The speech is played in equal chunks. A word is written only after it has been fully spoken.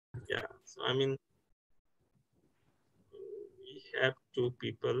So, I mean, we have 2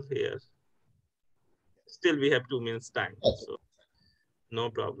 people here. Still, we have 2 minutes time. So, no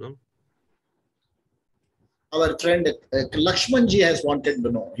problem. Our friend Lakshman ji has wanted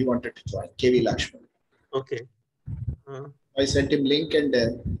to know. He wanted to join. KV Lakshman. Okay. I sent him link and.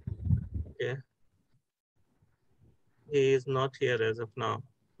 Okay. He is not here as of now.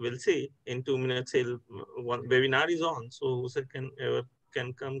 We'll see. In 2 minutes, one webinar is on. So who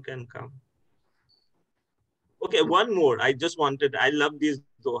can come. Okay, one more. I just wanted. I love these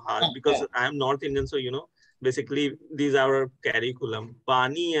dohas because I am North Indian. So basically these are our curriculum.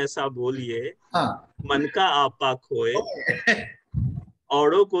 Pani aisa boliye, मन का आपा खोए,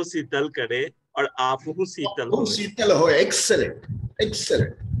 औरों को शीतल करे और आप हूँ शीतल होए. Excellent,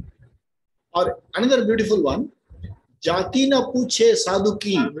 excellent. और another beautiful one. जाति न पूछे साधु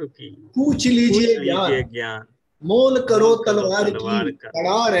की, पूछ लीजिए ज्ञान, मोल करो तलवार की,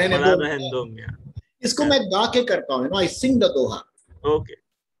 पड़ा रहने दो म्यान. इसको मैं गा के करता हूँ. I sing the doha. Okay.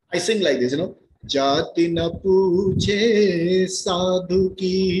 I sing like this, जाति न पूछे साधु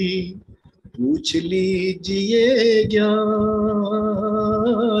की, पूछ लीजिए ज्ञान,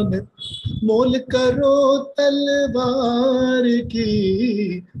 मोल करो तलवार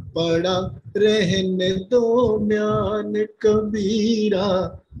की, पड़ा रहने दो म्यान कबीरा.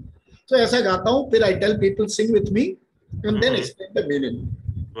 तो ऐसा गाता हूँ. फिर I tell people sing with me and then explain the meaning.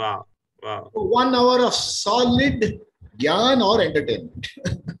 Wow, wow. 1 hour of solid ज्ञान or entertainment.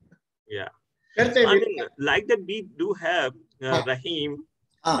 Yeah. I mean, like that we do have Rahim,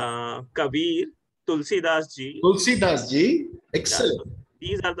 Kabir, Tulsidas ji. Excellent. Yeah, so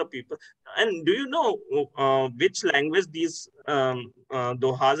these are the people. And do you know which language these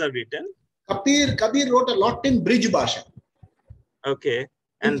dohas are written? Kabir wrote a lot in Brij Bhasha. Okay.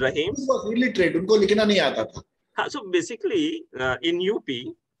 And Rahim? He was illiterate. उनको लिखना नहीं आता था. So basically, in UP,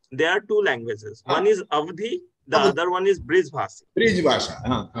 there are 2 languages. One is Avadhi, the other one is Brij Bhasha.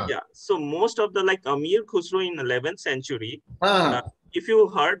 Yeah. So most of the like Amir Khusro in 11th century, if you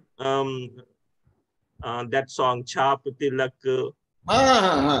heard that song, Chap Tilak,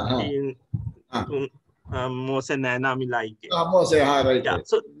 Mose Naina Milai Ke. Yeah.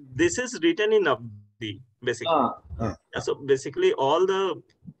 So this is written in Avadhi, basically. Yeah, so basically all the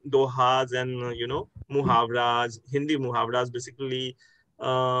dohas and muhavras, Hindi muhavras basically,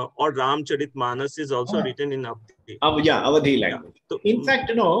 or Ramcharitmanas is also written in Avadhi. Avadhi language. Yeah. So, in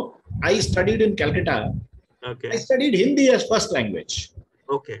fact, I studied in Calcutta. Okay. I studied Hindi as first language.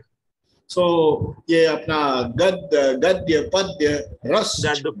 Okay. So ये अपना गद्य पद्य रस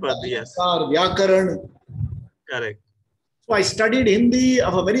व्याकरण. Correct. So I studied Hindi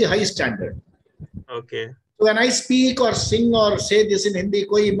of a very high standard. Okay. So when I speak or sing or say this in Hindi,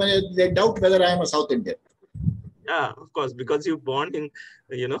 they doubt whether I am a South Indian. Yeah, of course, because you born in,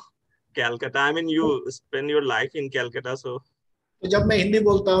 Calcutta. I mean, you spend your life in Calcutta, so. तो जब मैं हिंदी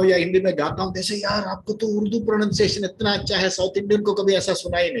बोलता हूँ या हिंदी में गाता हूँ, जैसे यार आपको तो उर्दू प्रोनाउंसिएशन इतना अच्छा है, साउथ इंडियन को कभी ऐसा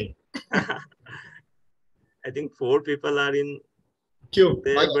सुना ही नहीं. I think 4 people are in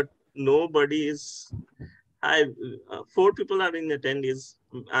there, but nobody is. 4 people are in attendees.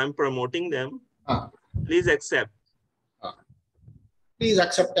 I'm promoting them. Please accept. Please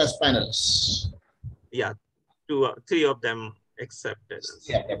accept as panelists. Yeah, 2 or 3 of them accepted.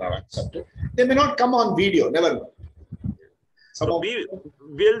 Yeah, they have accepted. They may not come on video, never know. So we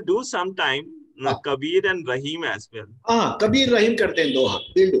will do sometime Kabir and Rahim as well. Kabir Rahim karte hain doha.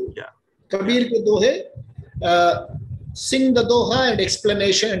 We'll do. Yeah. Kabir ke dohe, sing the doha and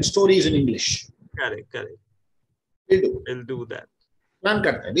explanation and stories in English. Correct. We'll do that. Plan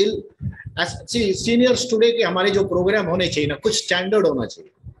करते हैं. We'll see seniors today के हमारे जो programme होने चाहिए ना, कुछ standard होना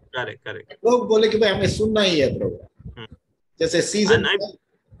चाहिए. Correct. लोग बोले कि भाई हमें सुनना ही है प्रोग्राम. जैसे season.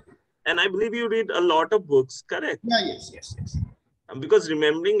 And I believe you read a lot of books, correct? Yeah, yes. Because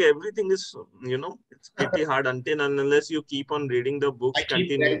remembering everything is, it's pretty hard unless you keep on reading the books.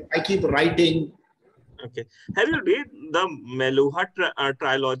 I keep writing. Okay. Have you read the Meluha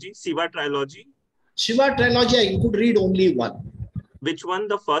trilogy, Shiva trilogy? Shiva trilogy, I could read only one. Which one?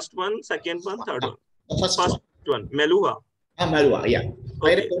 The first one, second one, third one? The first one. Meluha. Meluha, yeah.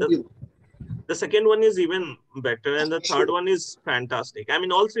 Okay. The second one is even better and the third one is fantastic. I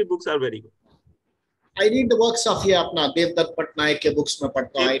mean, all 3 books are very good. I read the works of अपना देवदत्त पटनायक के books में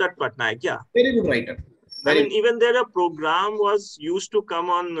पढ़ता हूँ. Devdutt Patnaik, yeah. Very good writer. Even there a program was used to come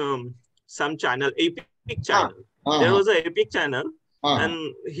on some channel, Epic channel. There was a Epic channel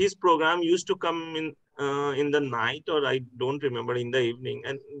and his program used to come in the night, or I don't remember, in the evening.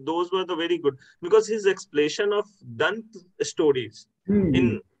 And those were the very good because his explanation of Dant stories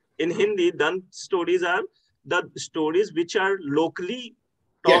in Hindi, Dant stories are the stories which are locally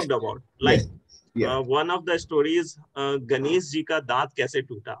talked about. Like one of the stories, Ganesh ji ka daant kaise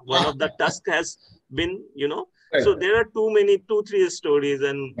toota. One of the tusk has been, you know. So there are two, three stories,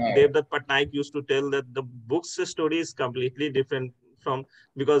 and Devdutt Patnaik used to tell that the book's story is completely different from,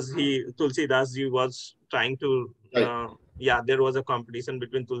 because Tulsidas ji was trying to, there was a competition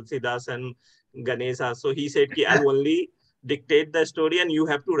between Tulsidas and Ganesha. So he said, I'll only dictate the story and you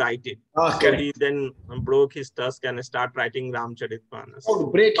have to write it. So he then broke his tusk and start writing Ramcharitmanas.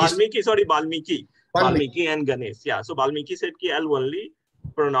 Valmiki and Ganesh. Yeah. So Valmiki said, I'll only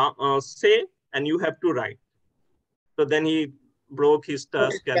say and you have to write. So then he broke his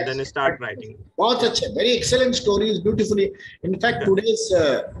tusk and then start writing. Very excellent stories, beautifully. In fact, today's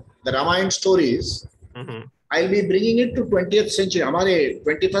the Ramayan stories, I'll be bringing it to 20th century. Hamare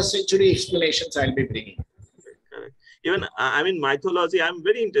 21st century explanations I'll be bringing. Correct. Even, I mean, mythology, I'm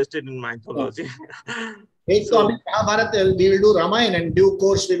very interested in mythology. Mahabharat, we will do Ramayan, and due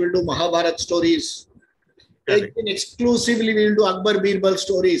course we will do Mahabharat stories. Exclusively we will do Akbar Birbal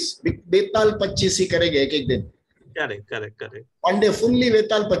stories. Betal Pachisi karenge ek din. Correct. One day fully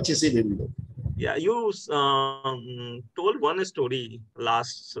Betal Pachisi we will do. Yeah, you told one story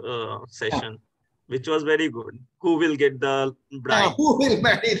last session, which was very good. Who will get the bride? Who will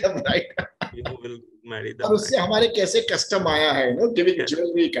marry the bride? Who will marry the bride? उससे हमारे कैसे custom आया है, no? Giving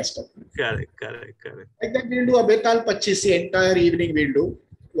jewelry custom. Correct. Like that we'll do a Betal Pachisi entire evening. We'll do.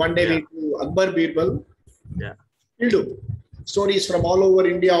 One day we'll do Akbar Birbal. Yeah. We'll do stories from all over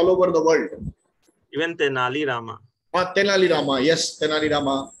India, all over the world. Even Tenali Rama. Tenali Rama, yes, Tenali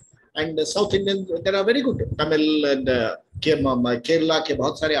Rama. And South Indian, there are very good Tamil and Kerala के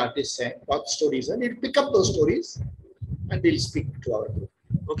बहुत सारे artists हैं, बहुत stories हैं. We'll pick up those stories and we'll speak to our group.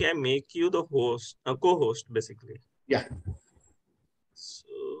 Okay, I make you the host, co-host basically. Yeah.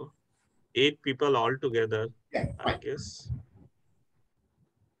 So 8 people all together. Yeah. I guess.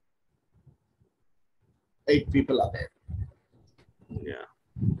 8 people are there. Yeah.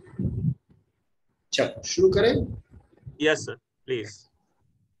 चलो शुरू करें? Yes, sir. Please.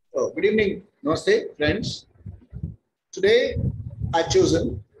 Good evening, Namaste, friends. Today I've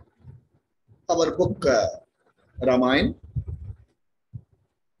chosen our book Ramayan,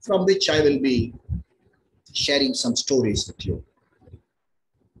 from which I will be sharing some stories with you.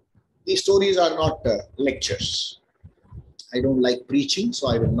 These stories are not lectures. I don't like preaching, so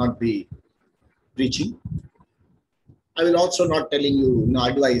I will not be preaching. I will also not telling you,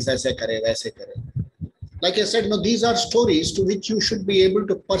 advice, aise kare, waise kare. Like I said, these are stories to which you should be able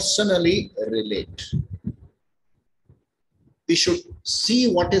to personally relate. We should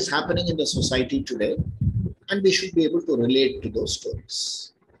see what is happening in the society today, and we should be able to relate to those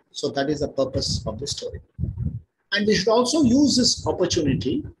stories. So that is the purpose of the story. And we should also use this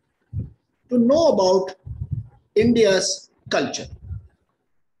opportunity to know about India's culture.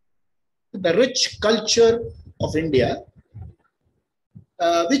 The rich culture of India,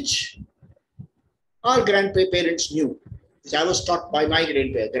 which our grandparents knew, which I was taught by my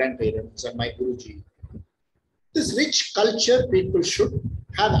grandparents and my Guruji. This rich culture people should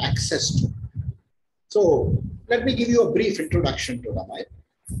have access to. So let me give you a brief introduction to Ramayan,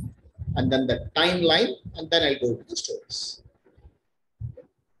 and then the timeline, and then I'll go to the stories.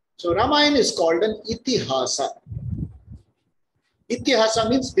 So Ramayan is called an Itihasa. Itihasa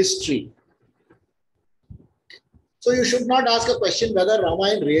means history. So you should not ask a question whether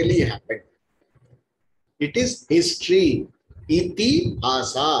Ramayan really happened. It is history.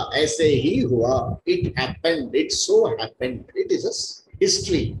 Itihasa, aise hi hua. It happened. It so happened. It is a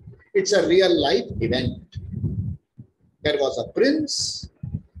history. It's a real life event. There was a prince.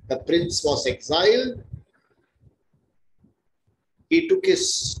 The prince was exiled. He took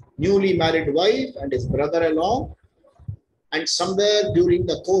his newly married wife and his brother along. And somewhere during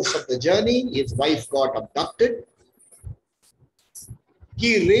the course of the journey, his wife got abducted.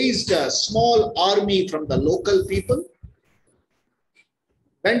 He raised a small army from the local people,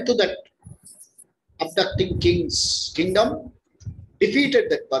 went to that abducting king's kingdom, defeated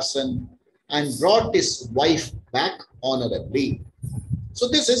that person, and brought his wife back honorably. So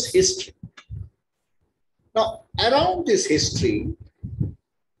this is history. Now, around this history,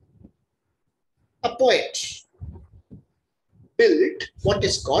 a poet built what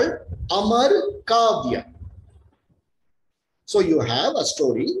is called Amar Kavya. So you have a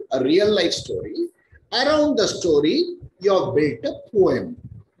story, a real life story. Around the story, you have built a poem.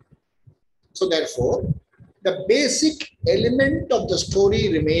 So therefore, the basic element of the story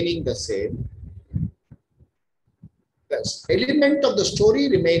remaining the same,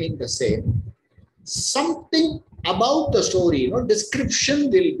 something about the story, description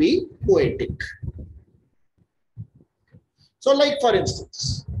will be poetic. So like for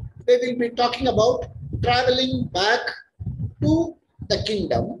instance, they will be talking about traveling back to the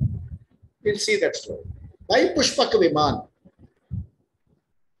kingdom. We'll see that story. By Pushpak Viman.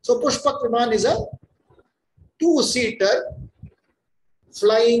 So Pushpak Viman is a two-seater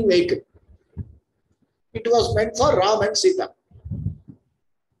flying vehicle. It was meant for Ram and Sita.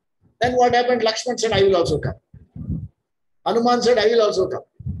 Then what happened? Lakshman said, I will also come. Hanuman said, I will also come.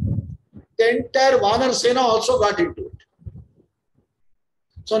 The entire Vanar Sena also got into it.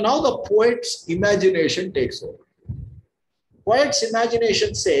 So now the poet's imagination takes over. Poet's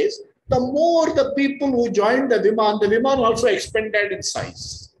imagination says, the more the people who joined the Viman also expanded in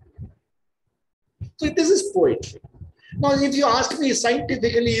size. So this is poetry. Now, if you ask me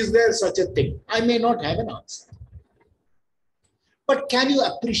scientifically, is there such a thing? I may not have an answer. But can you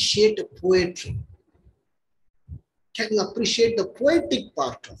appreciate poetry? Can you appreciate the poetic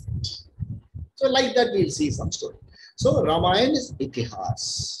part of it? So like that, we'll see some story. So Ramayan is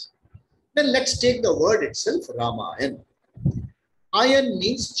Itihas. Then let's take the word itself, Ramayan. Ayan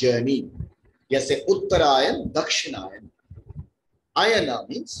means journey. Yes, say Uttarayan, Dakshinayan. Ayana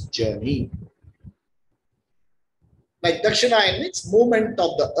means journey. Like Dakshinayan means movement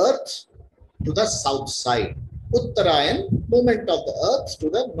of the earth to the south side. Uttarayan, movement of the earth to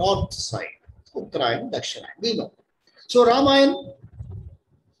the north side. Uttarayan, Dakshinayan. We know. So Ramayan,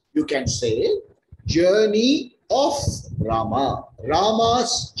 you can say journey of Rama.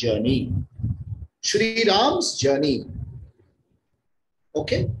 Rama's journey. Shri Ram's journey.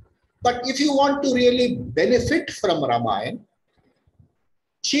 Okay. But if you want to really benefit from Ramayan,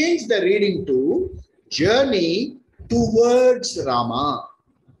 change the reading to journey towards Rama.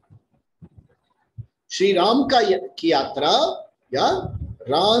 Shri Ram ki yatra, ya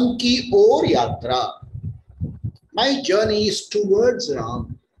Ram ki or yatra. My journey is towards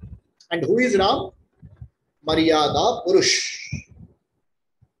Ram. And who is Ram? Maryada Purush.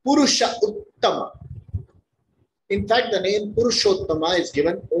 Purusha Uttama. In fact, the name Purushottama is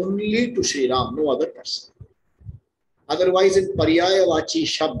given only to Sri Ram, no other person. Otherwise, in Paryaya Vachi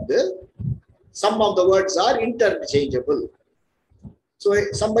Shabd, some of the words are interchangeable. So,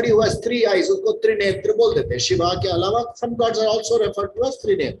 somebody who has three eyes, usko Trinetra bol dete. Shiva ke alawa, some gods are also referred to as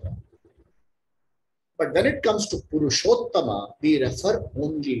Trinetra. But when it comes to Purushottama, we refer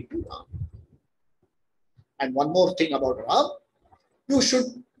only to Ram. And one more thing about Ram,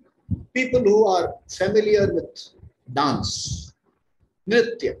 people who are familiar with dance,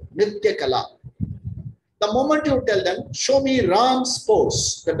 Nritya Kala, the moment you tell them, show me Ram's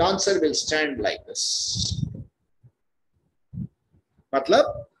pose, the dancer will stand like this. Matlab,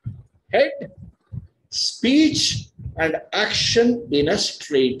 head, speech and action in a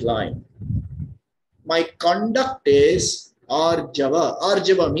straight line. My conduct is Arjava.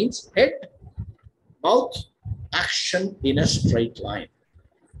 Arjava means head, mouth, action in a straight line.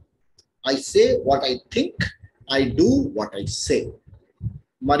 I say what I think, I do what I say.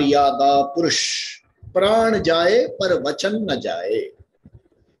 Maryada Purush. Pran jaye par vachan na jaye.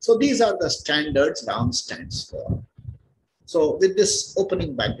 So these are the standards Ram stands for. So with this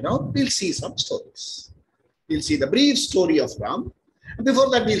opening background, we'll see some stories. We'll see the brief story of Ram. Before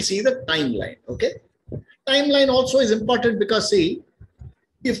that, we'll see the timeline. Okay. Timeline also is important because see,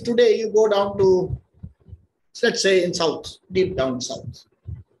 if today you go down to, let's say in south, deep down south,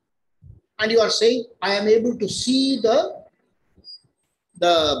 and you are saying, I am able to see the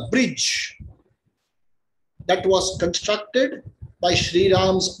bridge that was constructed by Sri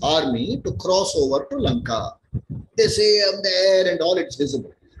Ram's army to cross over to Lanka. They say I'm there and all, it's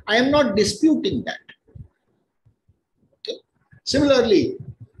visible. I am not disputing that. Okay. Similarly,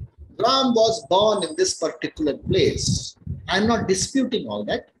 Ram was born in this particular place. I am not disputing all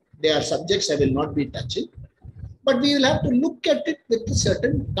that. They are subjects I will not be touching. But we will have to look at it with a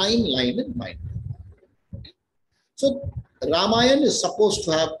certain timeline in mind. Okay. So, Ramayan is supposed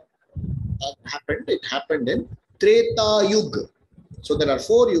to have happened. It happened in Treta Yuga. So, there are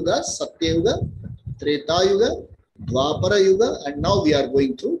 4 yugas, Satya Yuga, Treta Yuga, Dwapara Yuga, and now we are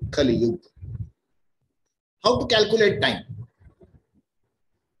going through Kali Yuga. How to calculate time?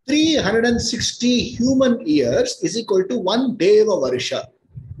 360 human years is equal to 1 Deva Varsha.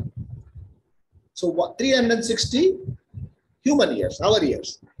 So 360 human years, our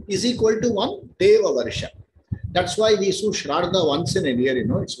years, is equal to 1 Deva Varsha. That's why we do Shraddha once in a year, you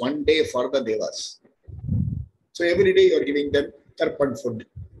know, it's 1 day for the Devas. So every day you are giving them Tarpan food.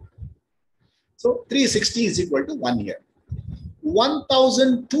 So 360 is equal to 1 year.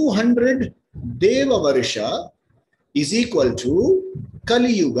 1200 Deva Varsha is equal to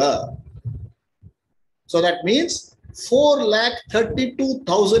Kali Yuga. So that means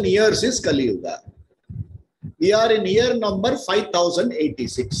 4,32,000 years is Kali Yuga. We are in year number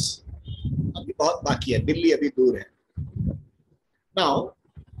 5086. अभी बहुत बाकी है, दिल्ली अभी दूर है. Now,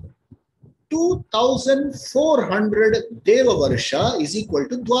 2400 Deva Varsha is equal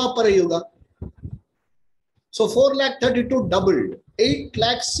to Dwapara Yuga. So 432 doubled.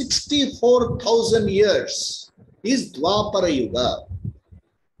 864,000 years is Dwapara Yuga.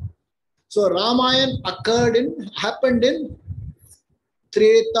 So Ramayan happened in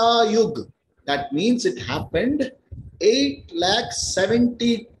Treta Yuga. That means it happened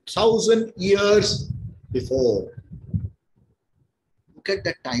 870,000 years before. Look at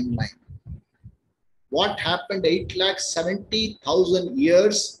the timeline. What happened 870,000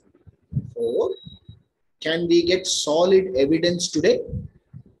 years before? Can we get solid evidence today?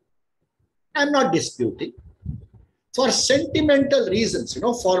 I'm not disputing. For sentimental reasons,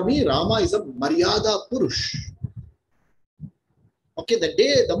 for me, Rama is a Maryada Purush. Okay,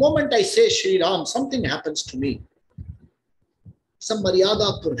 the moment I say Shri Ram, something happens to me. Some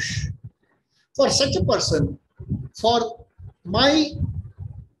Maryada Purush. For such a person, for my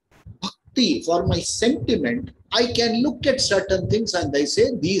bhakti, for my sentiment, I can look at certain things and I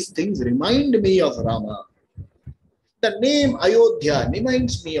say, these things remind me of Rama. The name Ayodhya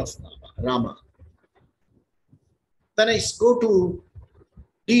reminds me of Rama. Then I go to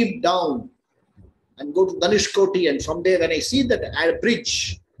deep down and go to Dhanishkoti, and from there when I see that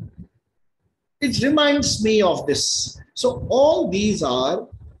bridge, it reminds me of this. So all these are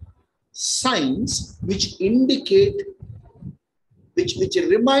signs which indicate, which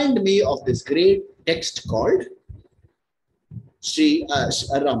remind me of this great text called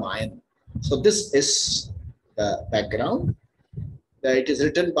Ramayan. So this is the background. It is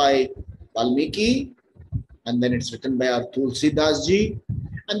written by Valmiki, and then it's written by our Tulsidas ji,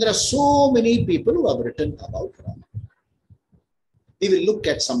 and there are so many people who have written about Rama. We will look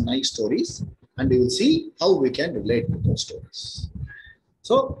at some nice stories and we will see how we can relate to those stories.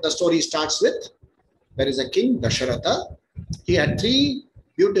 So the story starts with, there is a king, Dasharatha. He had 3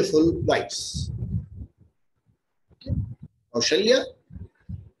 beautiful wives. Okay. Kaushalya,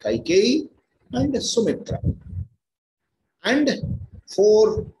 Kaikeyi, and Sumitra. And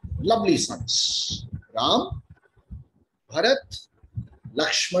 4 lovely sons. Ram, Bharat,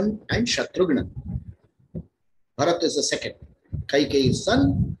 Lakshman, and Shatrughna. Bharat is the second. Kaikeyi's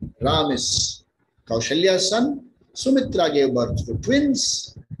son. Ram is Kaushalya's son. Sumitra gave birth to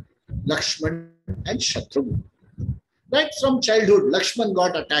twins, Lakshman and Shatrughna. Right from childhood, Lakshman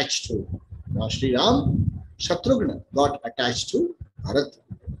got attached to Sri Ram. Shatrughna got attached to Bharat.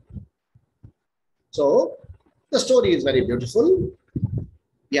 So, the story is very beautiful.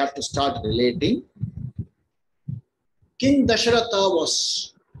 We have to start relating. King Dasharatha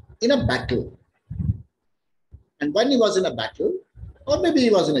was in a battle. And when he was in a battle, or maybe he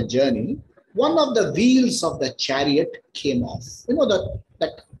was in a journey, one of the wheels of the chariot came off. You know that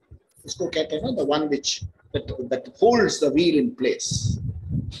the one which that holds the wheel in place.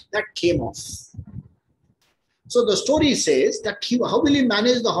 That came off. So the story says that how will he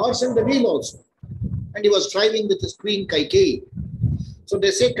manage the horse and the wheel also? And he was driving with his queen Kaikeyi. So they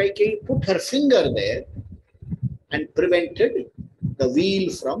say Kaikeyi put her finger there and prevented the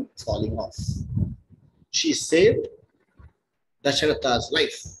wheel from falling off. She saved Dasharatha's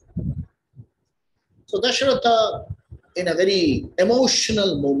life. So Dasharatha, in a very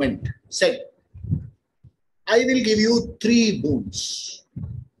emotional moment, said, I will give you 3 boons.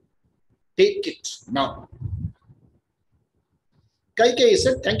 Take it now. Kaikeyi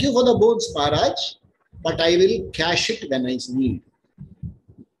said, thank you for the boons, Maharaj, but I will cash it when I need.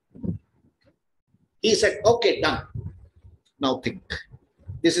 He said, okay, done. Now think.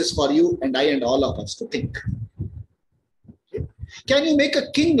 This is for you and I and all of us to think. Okay. Can you make a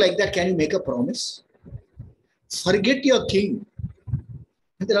king like that? Can you make a promise? Forget your king.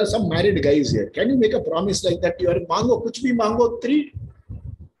 There are some married guys here. Can you make a promise like that? You are mango, kuch bhi mango 3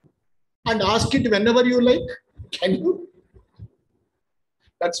 and ask it whenever you like? Can you?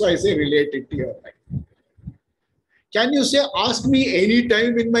 That's why I say relate it to your life. Can you say, ask me any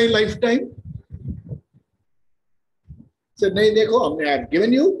time in my lifetime? So, nahi dekho, I have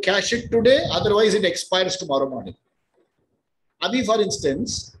given you, cash it today, otherwise it expires tomorrow morning. Abhi, for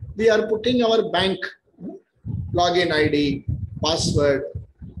instance, we are putting our bank login ID, password.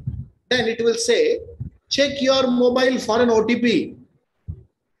 Then it will say, check your mobile for an OTP.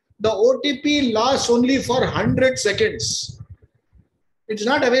 The OTP lasts only for 100 seconds. It's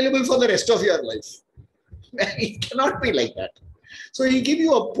not available for the rest of your life. It cannot be like that. So he give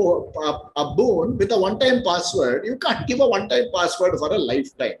you a boon with a one-time password. You can't give a one-time password for a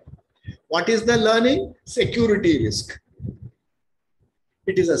lifetime. What is the learning? Security risk.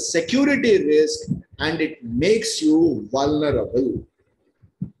 It is a security risk and it makes you vulnerable.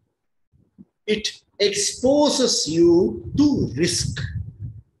 It exposes you to risk.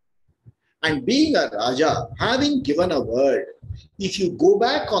 And being a Raja, having given a word, if you go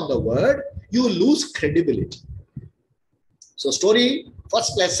back on the word, you lose credibility. So story,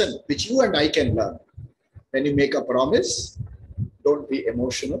 first lesson which you and I can learn. When you make a promise, don't be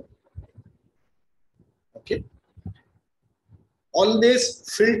emotional. Okay. Always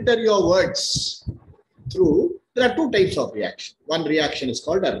filter your words through. There are two types of reaction. One reaction is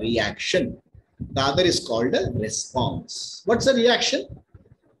called a reaction. The other is called a response. What's a reaction?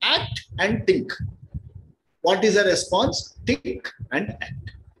 Act and think. What is a response? Think and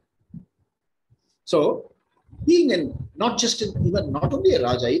act. So, being not only a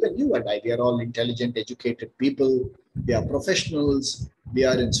Raja, even you and I, we are all intelligent, educated people. We are professionals. We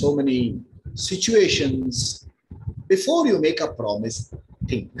are in so many situations. Before you make a promise,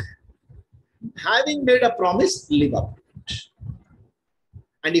 think. Having made a promise, live up to it.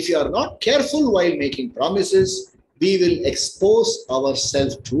 And if you are not careful while making promises, we will expose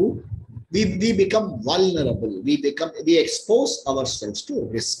ourselves to, we become vulnerable. We expose ourselves to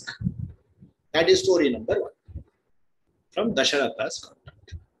risk. That is story number 1 from Dasharatha's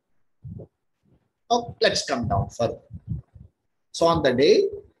contact. Now, let's come down further. So on the day,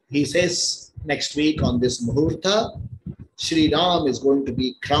 he says, next week on this Muhurta, Sri Ram is going to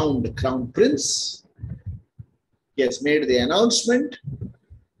be crowned crown prince. He has made the announcement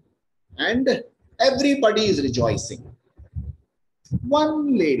and everybody is rejoicing.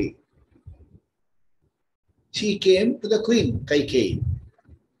 One lady, she came to the queen, Kaikeyi.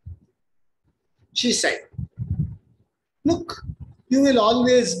 She said, look, you will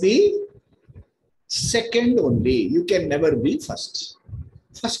always be second only. You can never be first.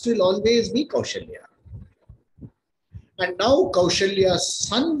 First will always be Kaushalya. And now Kaushalya's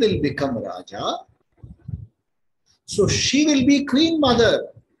son will become Raja. So she will be queen mother.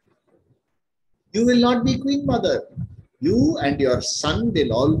 You will not be queen mother. You and your son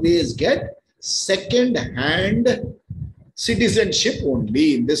will always get second hand citizenship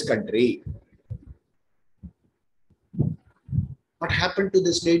only in this country. What happened to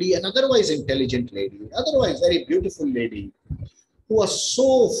this lady? An otherwise intelligent lady, otherwise very beautiful lady, who was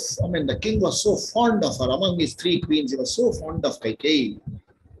so, the king was so fond of her. Among his 3 queens, he was so fond of Kaikeyi.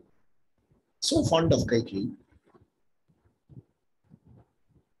 So fond of Kaikeyi.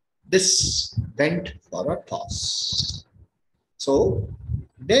 This went for a toss. So,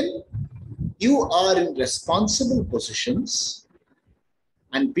 then you are in responsible positions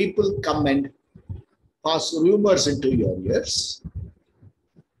and people come and pass rumors into your ears.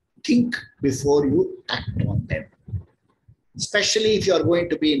 Think before you act on them. Especially if you are going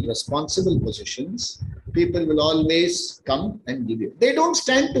to be in responsible positions, people will always come and give you. They don't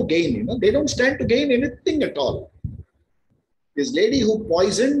stand to gain, they don't stand to gain anything at all. This lady who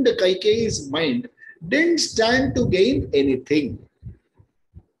poisoned Kaikeyi's mind didn't stand to gain anything.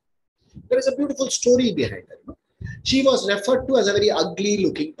 There is a beautiful story behind her. She was referred to as a very ugly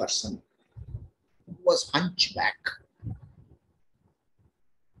looking person. Who was hunchback.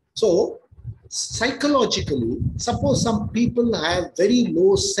 So, psychologically, suppose some people have very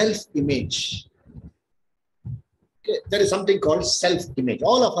low self-image. Okay, there is something called self-image.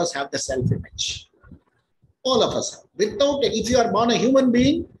 All of us have the self-image. All of us have. If you are born a human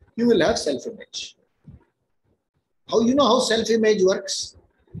being, you will have self-image. How you know how self-image works?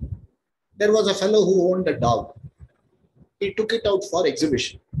 There was a fellow who owned a dog. He took it out for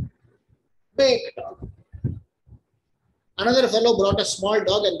exhibition. Big dog. Another fellow brought a small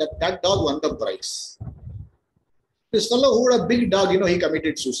dog and that dog won the prize. This fellow who had a big dog, he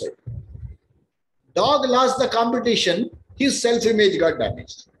committed suicide. Dog lost the competition, his self-image got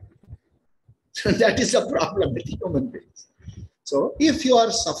damaged. So that is a problem with human beings. So if you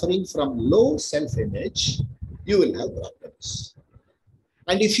are suffering from low self-image, you will have problems.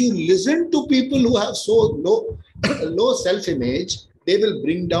 And if you listen to people who have so low self-image, they will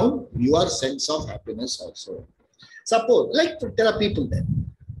bring down your sense of happiness also. Suppose, like there are people there.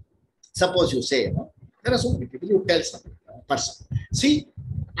 Suppose you say, there are so many people, you tell some person, see,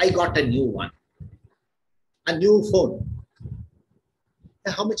 I got a new one, a new phone.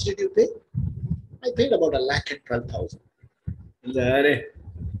 How much did you pay? I paid about 1,12,000.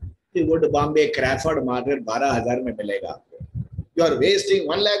 You go to Bombay, Crawford Market, 12,000 mein milega. You are wasting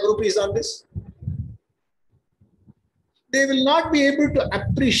 1 lakh rupees on this. They will not be able to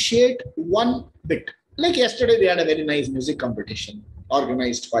appreciate one bit. Like yesterday, we had a very nice music competition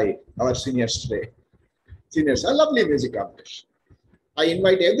organized by our seniors today. Seniors, a lovely music competition. I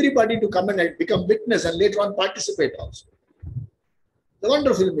invite everybody to come and become witness and later on participate also. The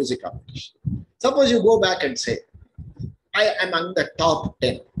wonderful music competition. Suppose you go back and say, I am among the top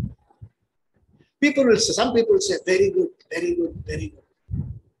 10. People will say, some people will say, very good, very good, very good.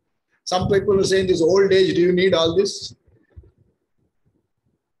 Some people will say, in this old age, do you need all this?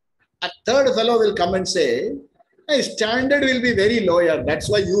 A third fellow will come and say, my standard will be very lower. That's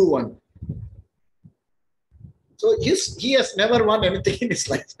why you won. So he has never won anything in his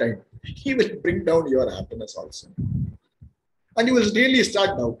lifetime. He will bring down your happiness also. And you will really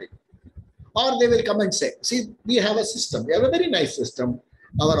start doubting. Or they will come and say, see, we have a system. We have a very nice system.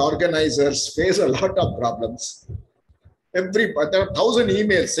 Our organizers face a lot of problems. There are 1,000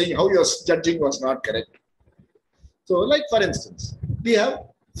 emails saying how your judging was not correct. So like for instance, we have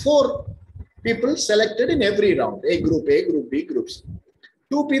 4 people selected in every round. A group, B groups.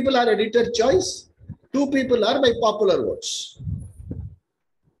 2 people are editor choice. 2 people are by popular votes.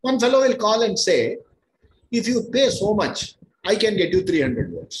 One fellow will call and say, if you pay so much, I can get you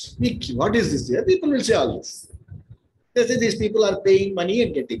 300 votes. What is this here? People will say all this. They say these people are paying money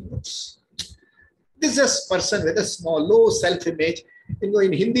and getting votes. This is a person with a small, low self-image.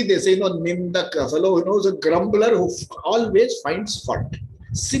 In Hindi, they say, Nindak, a fellow who knows, a grumbler who always finds fault.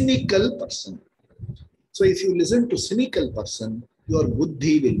 Cynical person. So if you listen to cynical person, your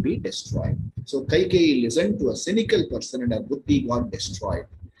buddhi will be destroyed. So Kaikeyi listened to a cynical person and her buddhi got destroyed.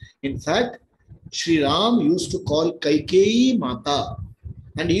 In fact, Sri Ram used to call Kaikeyi Mata.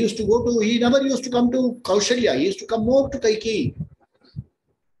 And he never used to come to Kaushalya. He used to come more to Kaikeyi.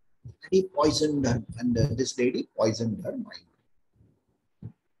 And he poisoned her. And this lady poisoned her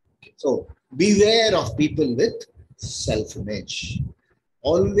mind. So beware of people with self-image.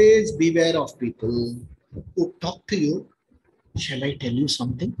 Always beware of people who talk to you. Shall I tell you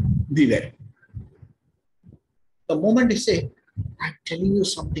something? Beware. The moment you say, I'm telling you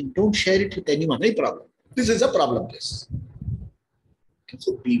something, don't share it with anyone. No problem. This is a problem case. Okay,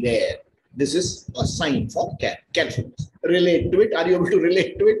 so beware. This is a sign for carefulness. Relate to it. Are you able to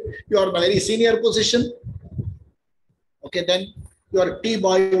relate to it? You are in a very senior position. Okay, then your tea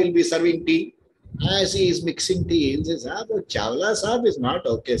boy will be serving tea. As he is mixing tea, he says, Chawla Sahab is not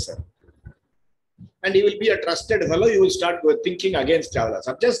okay, sir. And he will be a trusted fellow. You will start thinking against Chawla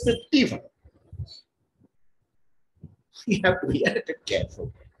Sahab. Just the tea fellow. You have to be a little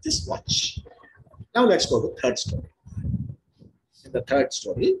careful. Just watch. Now let's go to third story. In the third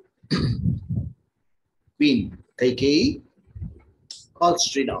story, Queen Kaikeyi calls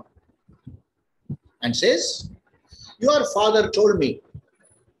Sri Ram and says, your father told me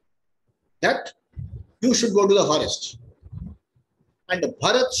that you should go to the forest and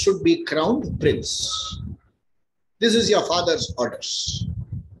Bharat should be crowned prince. This is your father's orders.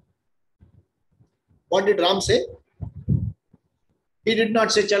 What did Ram say? He did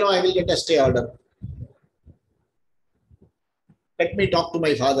not say, Chalo, I will get a stay order. Let me talk to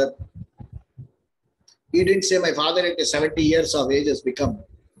my father. He didn't say, my father at 70 years of age has become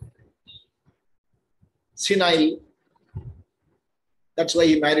senile. That's why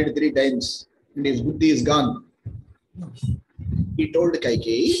he married 3 times and his buddhi is gone. He told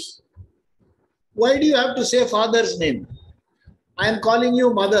Kaikeyi, why do you have to say father's name? I am calling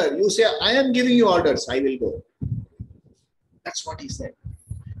you mother. You say, I am giving you orders. I will go. That's what he said.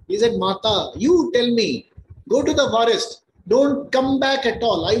 He said, Mata, you tell me, go to the forest. Don't come back at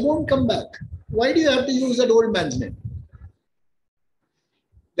all. I won't come back. Why do you have to use that old man's name?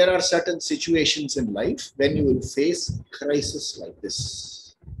 There are certain situations in life when you will face crisis like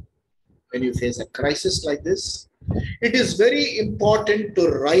this. When you face a crisis like this, it is very important to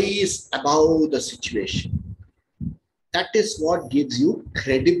rise above the situation. That is what gives you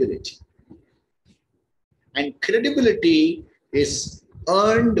credibility. And credibility is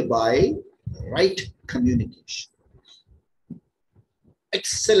earned by right communication.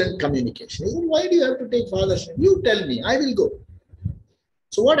 Excellent communication. Why do you have to take father's name? You tell me, I will go.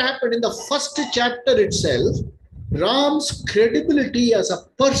 So what happened in the first chapter itself, Ram's credibility as a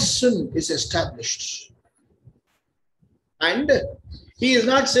person is established. And he is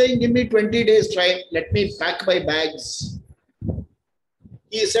not saying, give me 20 days time, let me pack my bags.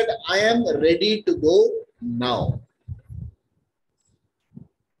 He said, I am ready to go now.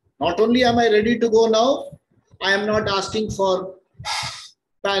 Not only am I ready to go now, I am not asking for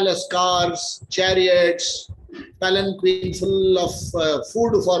palace cars, chariots, palanquin full of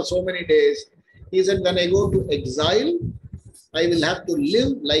food for so many days. He said, when I go to exile, I will have to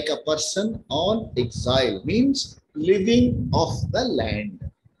live like a person on exile, means living off the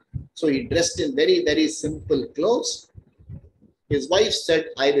land. So he dressed in very, very simple clothes. His wife said,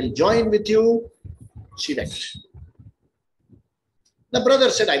 I will join with you. She went. The brother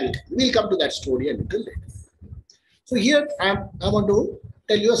said, I will. We'll come to that story a little later. So here I want to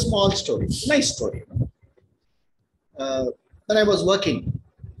tell you a small story, nice story. When I was working,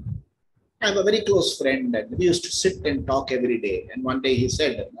 I have a very close friend and we used to sit and talk every day. And one day he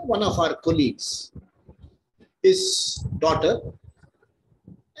said, one of our colleagues, his daughter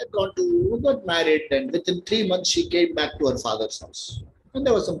had got married, and within 3 months she came back to her father's house. And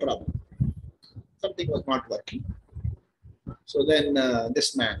there was some problem. Something was not working. So then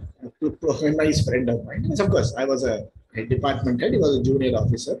this man, a nice friend of mine, of course, I was a department head, he was a junior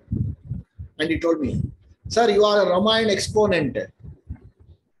officer. And he told me, sir, you are a Ramayan exponent.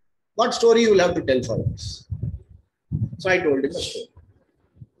 What story you will have to tell for us? So I told him a story.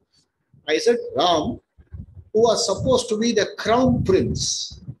 I said, Ram, who was supposed to be the crown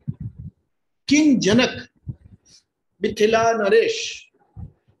prince, King Janak, Mithila Naresh,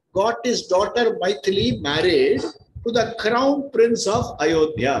 got his daughter Maithili married to the crown prince of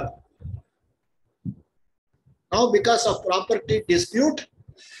Ayodhya. Now, because of property dispute,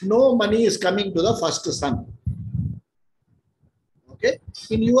 no money is coming to the first son. Okay?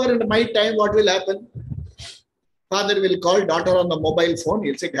 In your and my time, what will happen? Father will call daughter on the mobile phone.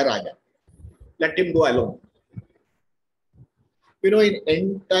 He'll say, Ghar aaja. Let him go alone. You know, in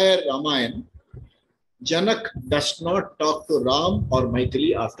entire Ramayan, Janak does not talk to Ram or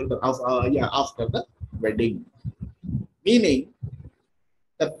Maithili after the wedding. Meaning,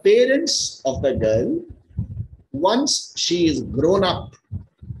 the parents of the girl, once she is grown up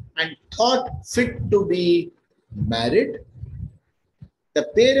and thought fit to be married, the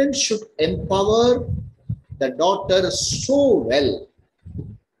parents should empower the daughter so well.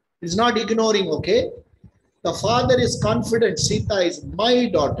 It's not ignoring, okay? The father is confident, Sita is my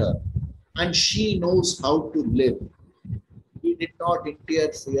daughter and she knows how to live. He did not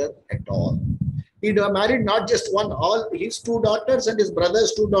interfere at all. He married not just one, all his 2 daughters and his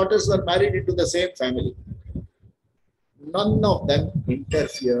brother's 2 daughters were married into the same family. None of them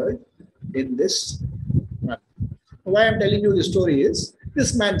interfered in this. Why I'm telling you this story is,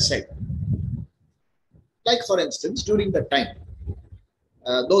 this man said, like for instance, during the time,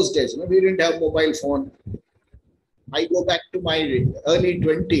 those days, we didn't have mobile phone. I go back to my early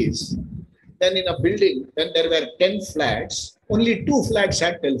 20s. Then in a building, when there were 10 flats, only 2 flats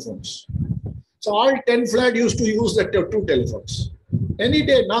had telephones. So all 10 flats used to use the 2 telephones. Any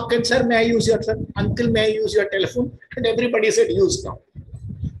day, knock and sir, may I use your phone? Uncle, may I use your telephone? And everybody said, use now.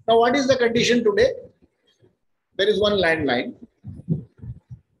 Now, what is the condition today? There is one landline.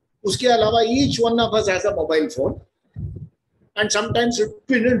 Uske alawa, each one of us has a mobile phone. And sometimes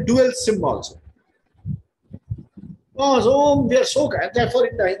dual SIM also. Oh, so we are so glad. Therefore,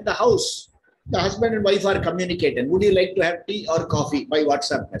 in the house, the husband and wife are communicating. Would you like to have tea or coffee by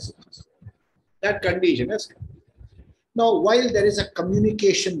WhatsApp messages? That condition has come. Now, while there is a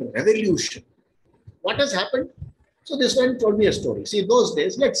communication revolution, what has happened? So this one told me a story. See, those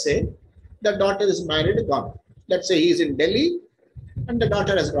days, let's say the daughter is married, gone. Let's say he is in Delhi and the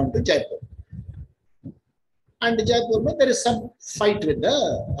daughter has gone to Jaipur. And in Jaipur, there is some fight with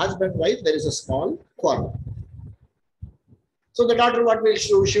the husband, wife, there is a small quarrel. So the daughter, what will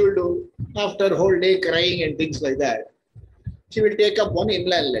she will do? After whole day crying and things like that, she will take up one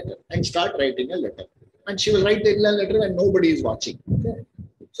inland letter and start writing a letter. And she will write the inland letter when nobody is watching. Okay?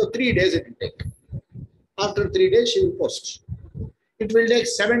 So 3 days it will take. After 3 days, she will post. It will take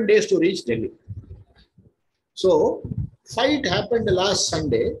 7 days to reach Delhi. So fight happened last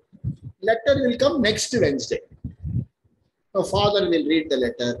Sunday. Letter will come next Wednesday. The father will read the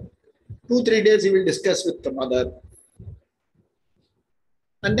letter. 2-3 days he will discuss with the mother.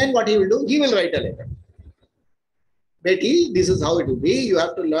 And then what he will do? He will write a letter. Betty, this is how it will be. You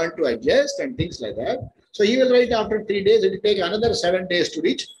have to learn to adjust and things like that. So he will write after 3 days. It will take another 7 days to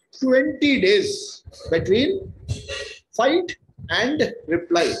reach. 20 days between fight and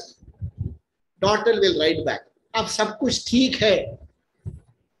reply. Daughter will write back. Ab sab kuch theek hai.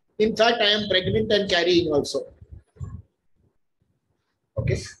 In fact, I am pregnant and carrying also.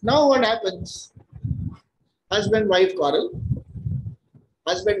 Okay. Now what happens? Husband, wife quarrel.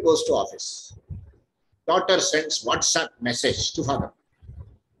 Husband goes to office. Daughter sends WhatsApp message to father.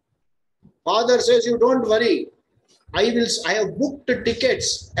 Father says, you don't worry. I have booked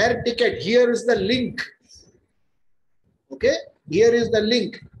tickets, air ticket. Here is the link. Okay. Here is the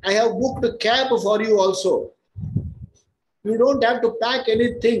link. I have booked a cab for you also. You don't have to pack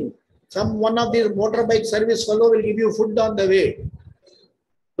anything. One of these motorbike service fellow will give you food on the way.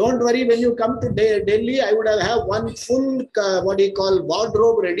 Don't worry, when you come to Delhi, I would have one full,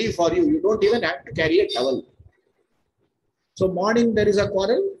 wardrobe ready for you. You don't even have to carry a towel. So morning there is a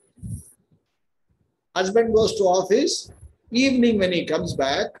quarrel. Husband goes to office. Evening when he comes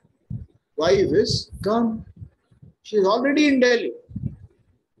back, wife is gone. She is already in Delhi.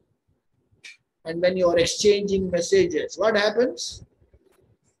 And when you are exchanging messages, what happens?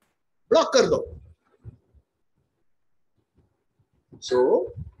 Block kar do.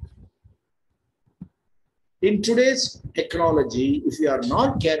 So, in today's technology, if you are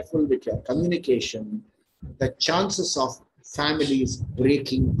not careful with your communication, the chances of families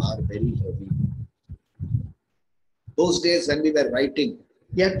breaking are very heavy. Those days when we were writing,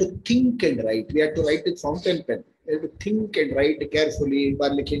 we had to think and write. We had to write with fountain pen. We had to think and write carefully.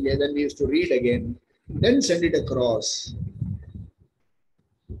 Then we used to read again, then send it across.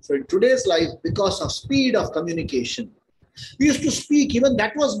 So in today's life, because of speed of communication, we used to speak, even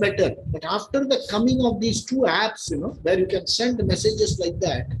that was better. But after the coming of these two apps, where you can send messages like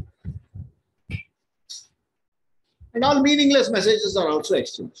that, and all meaningless messages are also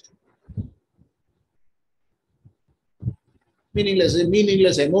exchanged. Meaningless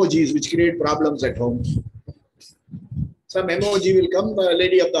emojis which create problems at home. Some emoji will come, a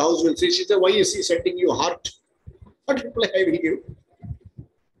lady of the house will say, she said, why is he sending you heart? What reply I will give?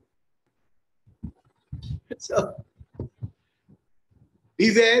 So,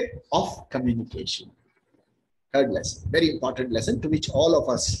 beware of communication. Third lesson, very important lesson to which all of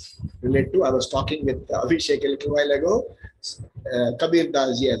us relate to. I was talking with Abhishek a little while ago. Kabir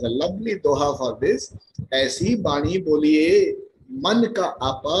Das ji has a lovely doha for this. Aisi bani boliye, man ka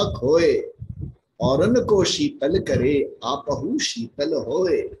apa khoye, auran ko sheetal kare, apahu sheetal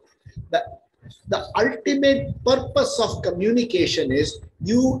hoye. The ultimate purpose of communication is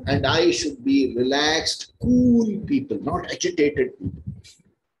you and I should be relaxed, cool people, not agitated people.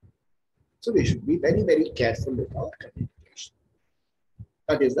 So we should be very, very careful with our communication.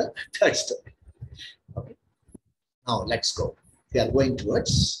 That is the third story. Okay. Now let's go. We are going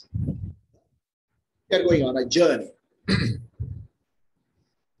on a journey.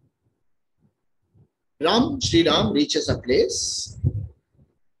 Sri Ram reaches a place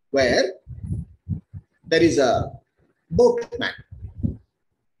where there is a boatman.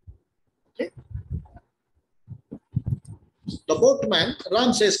 Okay. The boatman,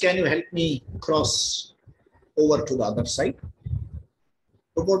 Ram says, can you help me cross over to the other side?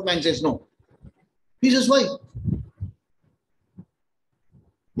 The boatman says, no. He says, why?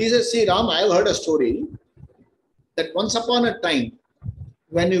 He says, see, Ram, I have heard a story that once upon a time,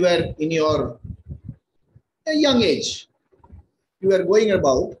 when you were in your young age, you were going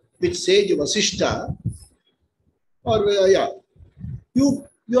about with sage Vasishta, or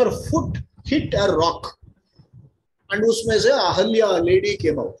your foot hit a rock, and usme se Ahalya, lady,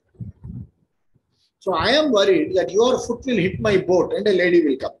 came out. So I am worried that your foot will hit my boat and a lady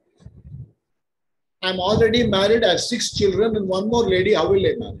will come. I am already married, I have 6 children and one more lady, how will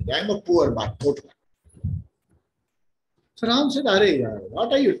I manage? I am a poor boatman. So Ram said, Are,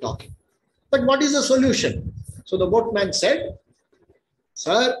 what are you talking? But what is the solution? So the boatman said,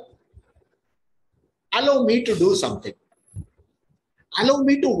 sir, allow me to do something. Allow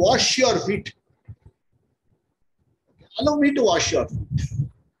me to wash your feet. Allow me to wash your feet.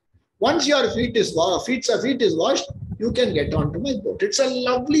 Once your feet is washed, you can get onto my boat. It's a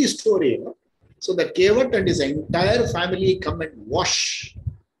lovely story. So the Kevat and his entire family come and wash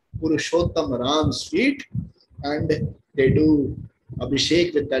Purushottam Ram's feet, and they do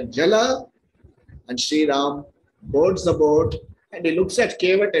Abhishek with that jala, and Sri Ram boards the boat, and he looks at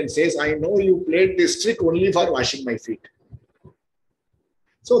Kevat and says, I know you played this trick only for washing my feet.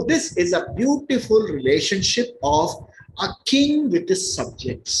 So this is a beautiful relationship of a king with his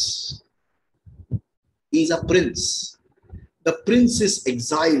subjects. He is a prince. The prince is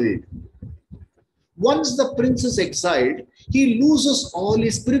exiled. Once the prince is exiled, he loses all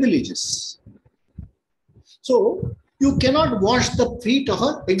his privileges. So you cannot wash the feet of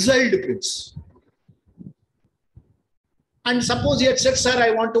an exiled prince. And suppose he had said, sir,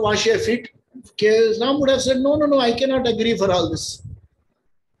 I want to wash your feet. Ram would have said, no, I cannot agree for all this.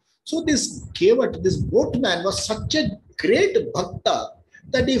 So this Kevat, this boatman, was such a great bhakta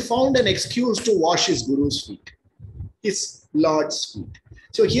that he found an excuse to wash his guru's feet, his Lord's feet.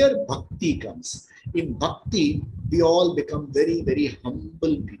 So here bhakti comes. In bhakti, we all become very, very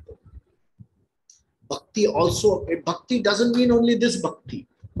humble people. Bhakti doesn't mean only this bhakti.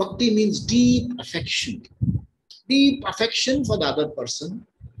 Bhakti means deep affection. Deep affection for the other person.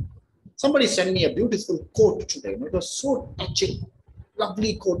 Somebody sent me a beautiful quote today. It was so touching.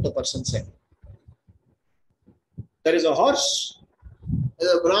 Lovely quote the person said. There is a horse,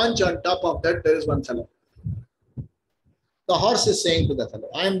 there's a branch, on top of that there is one fellow. The horse is saying to the fellow,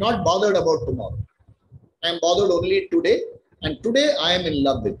 I am not bothered about tomorrow. I am bothered only today, and today I am in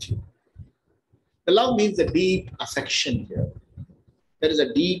love with you. The love means the deep affection here. There is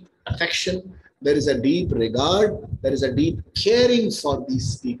a deep affection There is a deep regard. There is a deep caring for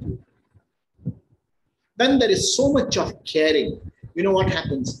these people. When there is so much of caring, you know what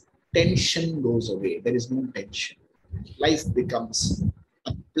happens? Tension goes away. There is no tension. Life becomes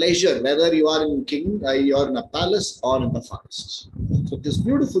a pleasure, whether you are you are in a palace or in the forest. So this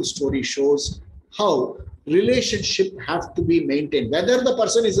beautiful story shows how relationship have to be maintained, whether the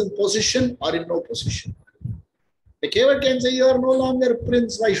person is in position or in no position. The curator can say, you are no longer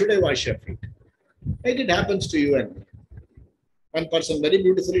prince, why should I wash your feet? Like it happens to you and me. One person very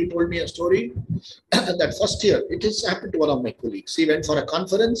beautifully told me a story that first year, it has happened to one of my colleagues. He went for a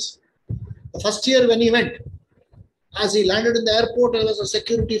conference. The first year when he went, as he landed in the airport, there was a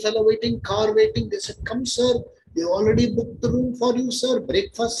security fellow waiting, car waiting. They said, come sir, we already booked the room for you sir,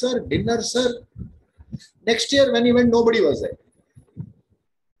 breakfast sir, dinner sir. Next year when he went, nobody was there.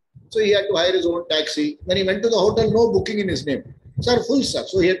 So he had to hire his own taxi. When he went to the hotel, no booking in his name. Sir, full sir.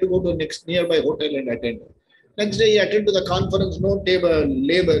 So he had to go to the next nearby hotel and attend. Next day he attended to the conference, no table,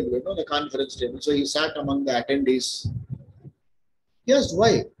 label, the conference table. So he sat among the attendees. He asked,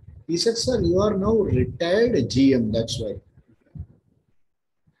 why? He said, sir, you are now retired GM, that's why.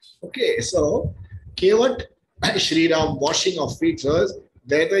 Okay, so Kevat Shri Ram washing of feet was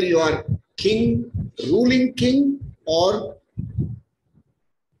whether you are king, ruling king or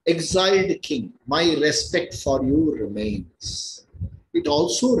exiled king, my respect for you remains. It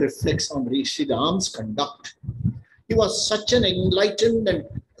also reflects on Shri Ram's conduct. He was such an enlightened and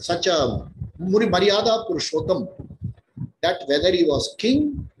such a Maryada Purushottam that whether he was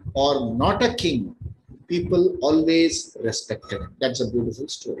king or not a king, people always respected him. That's a beautiful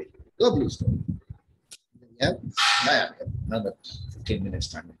story. Lovely story. Yeah, another 15 minutes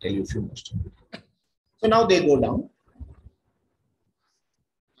time to tell you a few more stories. So now they go down.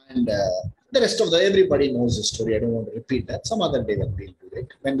 And the rest of everybody knows the story. I don't want to repeat that. Some other day we'll do it.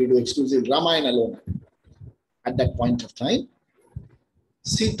 When we do exclusive Ramayan alone. At that point of time,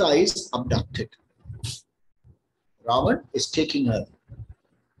 Sita is abducted. Ravan is taking her.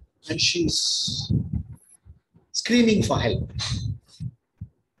 And she's screaming for help.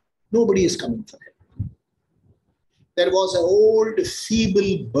 Nobody is coming for help. There was an old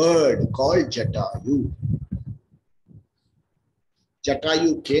feeble bird called Jatayu.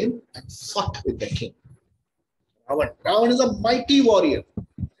 Jatayu came and fought with the king. Ravan is a mighty warrior.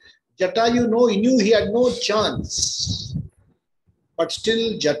 Jatayu he knew he had no chance. But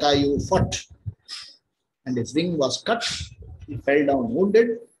still Jatayu fought. And his wing was cut. He fell down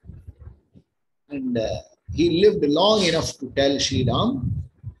wounded. And he lived long enough to tell Sri Ram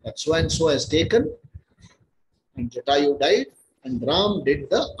that so and so has taken. And Jatayu died. And Ram did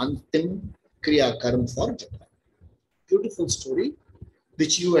the Antim Kriya Karm for Jatayu. Beautiful story,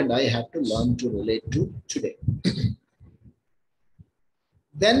 which you and I have to learn to relate to today.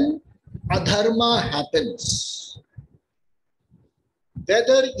 When adharma happens,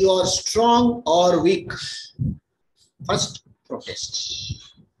 whether you are strong or weak, first protest.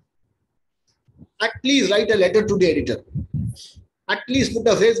 At least write a letter to the editor. At least put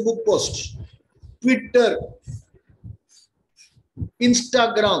a Facebook post, Twitter,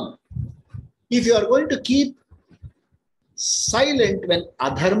 Instagram. If you are going to keep silent when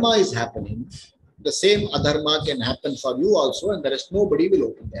adharma is happening, the same adharma can happen for you also, and the rest nobody will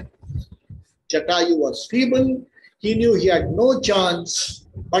open their mouth. Jatayu was feeble. He knew he had no chance,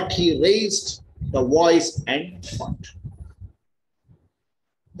 but he raised the voice and fought.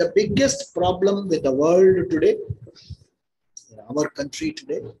 The biggest problem with the world today, in our country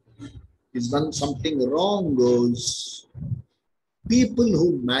today, is when something wrong goes, people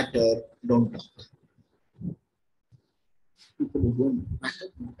who matter don't talk. People who don't matter.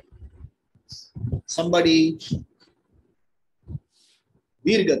 Somebody,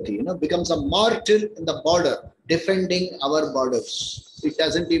 Virgati, becomes a martyr in the border, defending our borders. It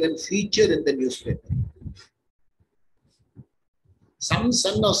doesn't even feature in the newspaper. Some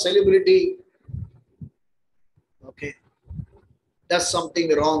son of celebrity, does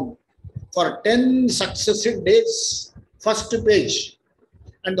something wrong. For 10 successive days, first page,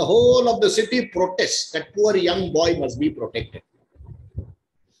 and the whole of the city protests that poor young boy must be protected.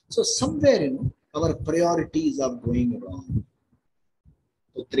 So somewhere, our priorities are going wrong.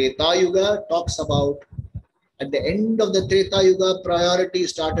 So Treta Yuga talks about, at the end of the Treta Yuga,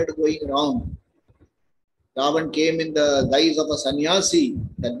 priorities started going wrong. Ravan came in the guise of a sannyasi.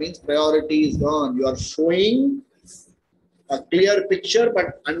 That means priority is gone. You are showing a clear picture,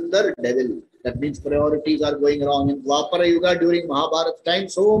 but under devil. That means priorities are going wrong. In Dwapara Yuga, during Mahabharat time,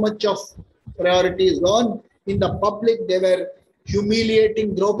 so much of priority is gone. In the public, they were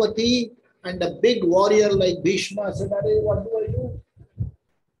humiliating Draupadi, and a big warrior like Bhishma said, "What do I do?"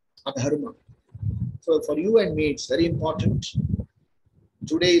 Adharma. for you and me, it's very important.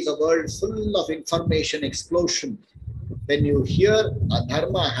 Today is a world full of information explosion. When you hear a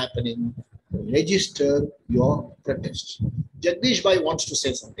dharma happening, register your protest. Jagdish Bhai wants to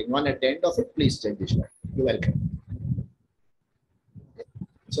say something. One at the end of it, please, Jagdish Bhai. You're welcome.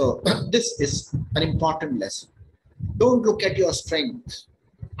 So this is an important lesson. Don't look at your strength.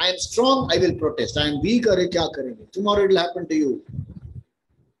 I am strong, I will protest. I am weak, tomorrow it will happen to you.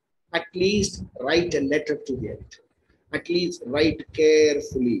 At least write a letter to the editor. At least write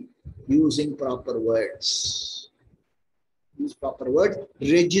carefully, using proper words. Use proper words,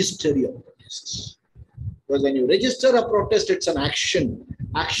 register your protests. Because when you register a protest, it's an action.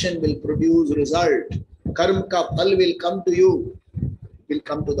 Action will produce result. Karma ka phal will come to you, will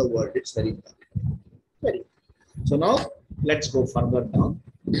come to the world. It's very important. Very important. So now, let's go further down.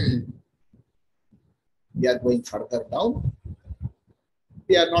 We are going further down.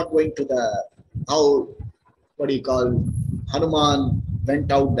 We are not going to the, how, what do you call, Hanuman went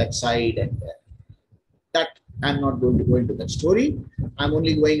out that side, and that I'm not going to go into that story. I'm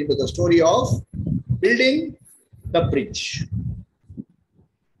only going into the story of building the bridge.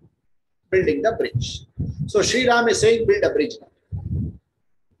 Building the bridge. So Sri Ram is saying, build a bridge now.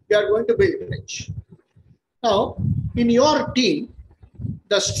 We are going to build a bridge. Now, in your team,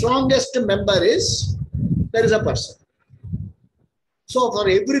 the strongest member is, there is a person. So for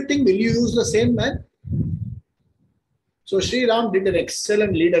everything, will you use the same man? So Sri Ram did an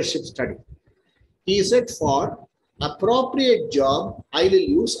excellent leadership study. He said, for appropriate job, I will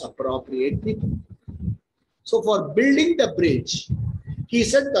use appropriate people. So for building the bridge, he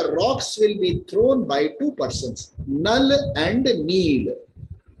said the rocks will be thrown by two persons, Nal and Neel.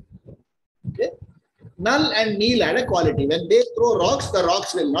 Okay? Nal and Neel had a quality. When they throw rocks, the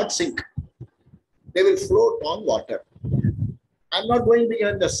rocks will not sink. They will float on water. I'm not going to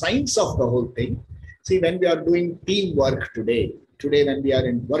give the science of the whole thing. See, when we are doing teamwork today when we are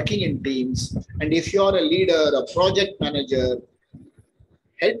working in teams, and if you are a leader, a project manager,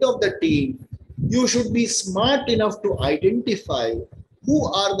 head of the team, you should be smart enough to identify who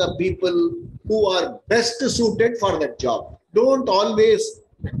are the people who are best suited for that job. Don't always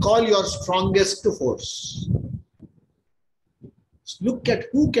call your strongest force. Look at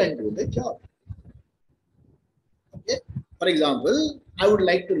who can do the job. Okay? For example, I would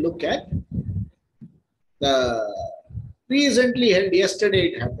like to look at the recently held,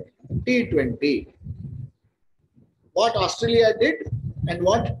 yesterday it happened, T20. What Australia did and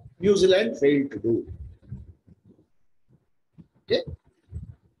what New Zealand failed to do. Okay?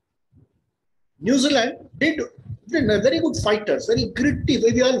 New Zealand did very good fighters, very gritty.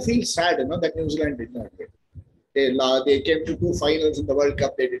 We all feel sad, that New Zealand did not win. They came to 2 finals in the World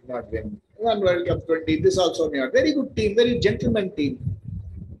Cup, they did not win. One World Cup 20, this also not. Very good team, very gentleman team.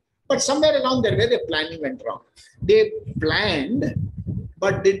 But somewhere along their way, their planning went wrong. They planned,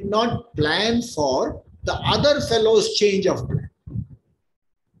 but did not plan for the other fellow's change of plan.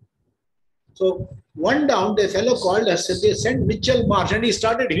 So one down, the fellow called us and they sent Mitchell Marsh and he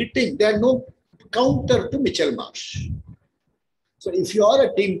started hitting. There are no counter to Mitchell Marsh. So if you are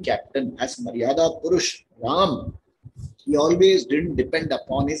a team captain, as Maryada Purush Ram, he always didn't depend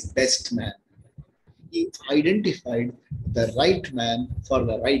upon his best man. He identified the right man for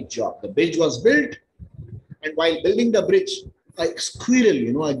the right job. The bridge was built, and while building the bridge, a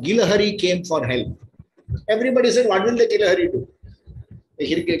squirrel, a Gilahari came for help. Everybody said, what will the Gilahari do?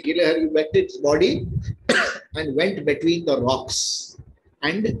 The Gilahari wet its body and went between the rocks,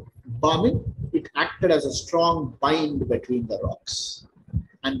 and bombing, it acted as a strong bind between the rocks.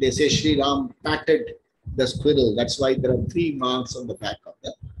 And they say Sri Ram patted the squirrel. That's why there are 3 marks on the back of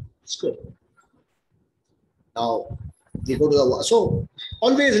the squirrel. Now, they go to the, so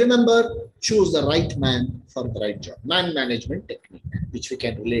always remember, choose the right man for the right job. Man management technique, which we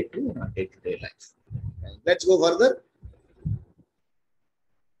can relate to in our day-to-day life. And let's go further.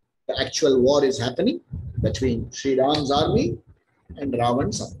 The actual war is happening between Sri Ram's army and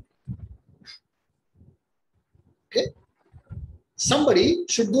Ravan's army. Okay. Somebody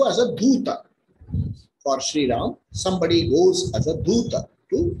should go as a Duta for Sri Ram. Somebody goes as a Duta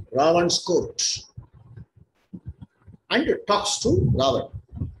to Ravan's court and talks to Ravan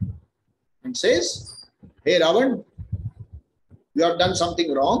and says, hey Ravan, you have done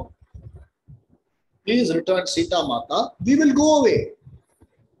something wrong. Please return Sita Mata. We will go away.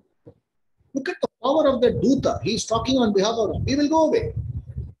 Look at the power of the Duta. He is talking on behalf of Ram. We will go away.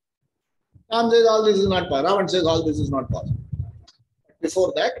 Ram says all this is not possible. Ravan says all this is not possible.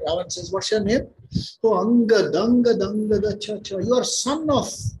 Before that, Ravan says, what's your name? Oh, Anga, Danga, Danga, Dacha. You are son of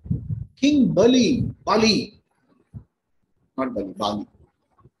King Bali. Not Bali, Bali.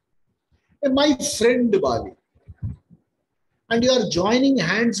 My friend Bali. And you are joining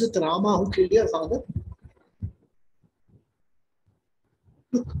hands with Rama who killed your father.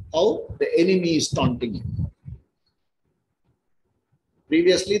 Look how the enemy is taunting him.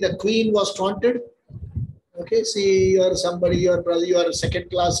 Previously, the queen was taunted. Okay, see, you are somebody, your brother, you are a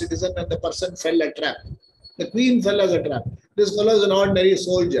second-class citizen, and the person fell a trap. The queen fell as a trap. This fellow is an ordinary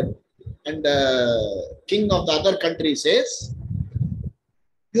soldier. And the king of the other country says,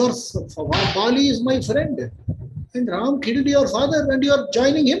 your Bali is my friend. And Ram killed your father and you are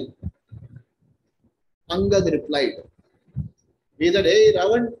joining him? Angad replied, he said, hey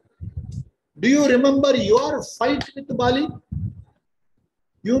Ravan, do you remember your fight with Bali?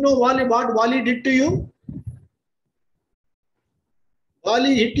 You know what Bali did to you?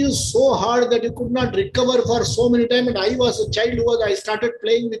 Bali hit you so hard that you could not recover for so many times. And I was a child I started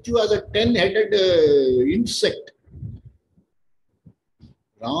playing with you as a 10-headed insect.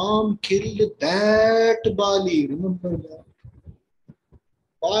 Ram killed that Bali. Remember that?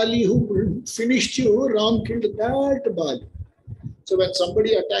 Bali who finished you, Ram killed that Bali. So when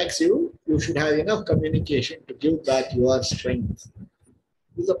somebody attacks you, you should have enough communication to give back your strength.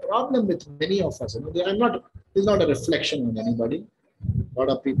 There's a problem with many of us. It's not a reflection on anybody. A lot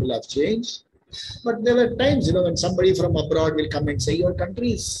of people have changed. But there were times, when somebody from abroad will come and say, your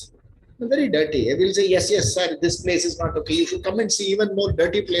country is very dirty. I will say, yes, sir, this place is not okay. You should come and see even more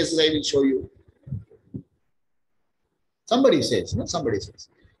dirty places I will show you. Somebody says.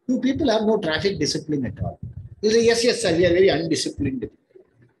 You people have no traffic discipline at all. You say, yes, sir, we are very undisciplined.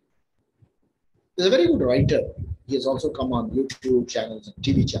 He's a very good writer. He has also come on YouTube channels and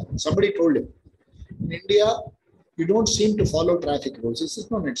TV channels. Somebody told him, in India, you don't seem to follow traffic rules. He says,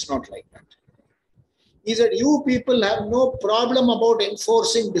 no, it's not like that. He said, you people have no problem about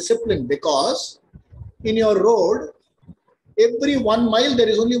enforcing discipline because in your road, every 1 mile, there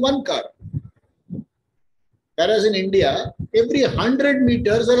is only one car. Whereas in India, every 100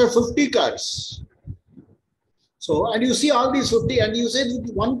 meters, there are 50 cars. So, and you see all these 50, and you say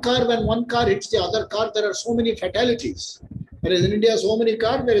one car, when one car hits the other car, there are so many fatalities. Whereas in India, so many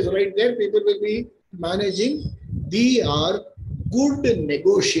cars, there is right there, people will be managing. We are good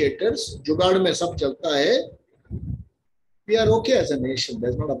negotiators. Jugaad mein sab chalta hai. We are okay as a nation.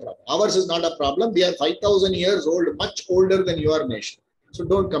 There's not a problem. Ours is not a problem. We are 5,000 years old, much older than your nation. So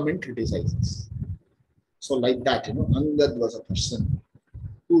don't come and criticize us. So like that, Angad was a person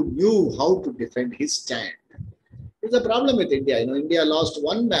who knew how to defend his stand. There's a problem with India. India lost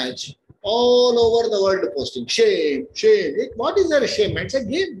one match, all over the world posting, shame, shame. What is there a shame? It's a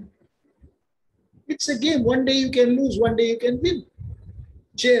game. It's a game. One day you can lose, one day you can win.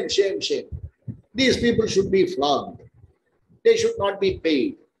 Shame, shame, shame. These people should be flogged. They should not be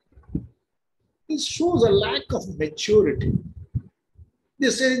paid. This shows a lack of maturity.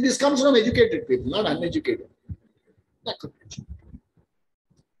 This comes from educated people, not uneducated. Lack of maturity.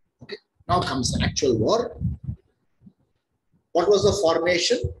 Okay. Now comes the actual war. What was the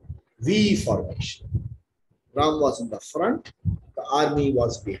formation? V formation. Ram was in the front. The army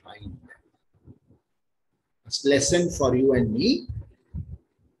was behind. It's a lesson for you and me.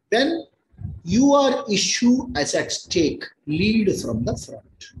 When your issue is at stake, lead from the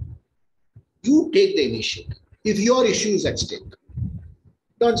front. You take the initiative. If your issue is at stake,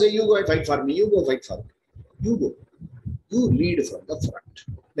 don't say you go and fight for me, you go fight for me. You go. You lead from the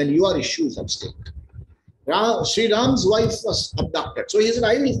front. Then your issue is at stake. Sri Ram's wife was abducted. So he said,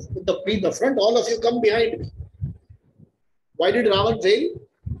 I will be in the front, all of you come behind me. Why did Ravan fail?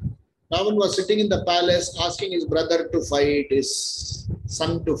 Ravan was sitting in the palace asking his brother to fight, his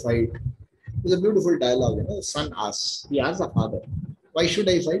son to fight. It's a beautiful dialogue. The son asks, he asks the father, why should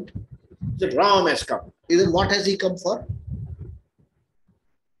I fight? He said, Ram has come. He said, what has he come for?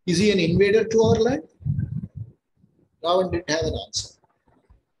 Is he an invader to our land? Ravan didn't have an answer.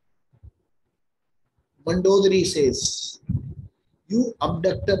 Mandodari says, you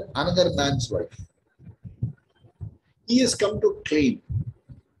abducted another man's wife. He has come to claim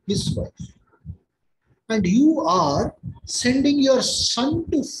his wife. And you are sending your son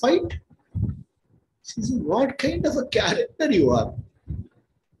to fight? He says, what kind of a character you are?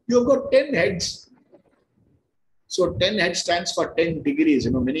 You have got 10 heads. So 10 heads stands for 10 degrees.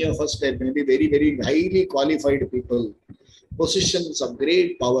 Many of us were maybe very, very highly qualified people, positions of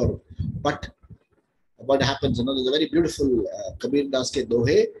great power. But what happens, there's a very beautiful Kabir Das ke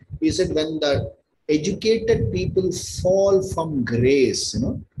dohe. He said, when the educated people fall from grace,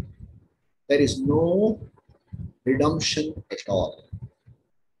 there is no redemption at all.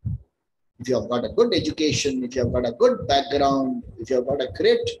 If you have got a good education, if you have got a good background, if you have got a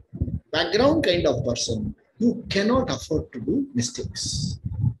great background kind of person, you cannot afford to do mistakes.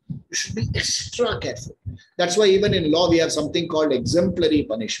 You should be extra careful. That's why even in law, we have something called exemplary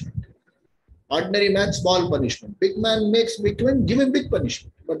punishment. Ordinary man, small punishment. Big man makes big man, give him big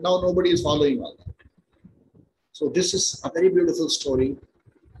punishment. But now nobody is following all that. So this is a very beautiful story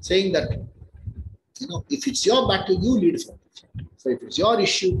saying that, if it's your battle, you lead from the front. So if it's your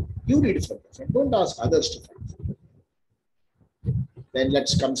issue, you lead from the front. Don't ask others to fight. Then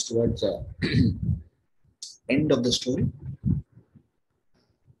let's come towards the end of the story.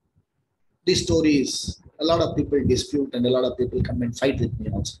 This story is, a lot of people dispute and a lot of people come and fight with me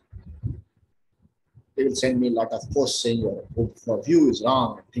also. They will send me a lot of posts saying your view is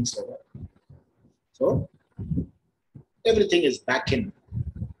wrong and things like that. So everything is back in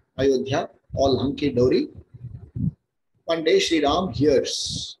Ayodhya, all hunky-dory. One day Sri Ram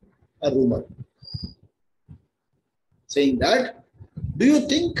hears a rumor saying that, do you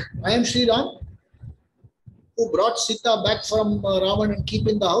think I am Sri Ram who brought Sita back from Ravan and keep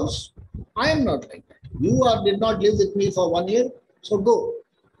in the house? I am not like that. You did not live with me for 1 year, so go.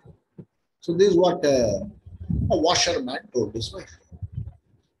 So this is what a washerman told his wife.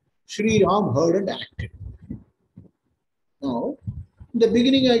 Sri Ram heard and acted. Now, in the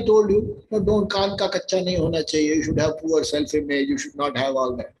beginning I told you, don't kaan ka kacha nahi hona chahiye. You should have poor self-image. You should not have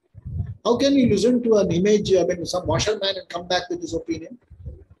all that. How can you listen to an image, some washerman and come back with his opinion?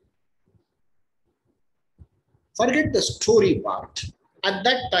 Forget the story part. At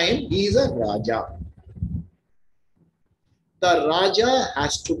that time, he is a Raja. The Raja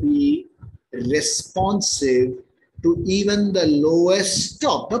has to be responsive to even the lowest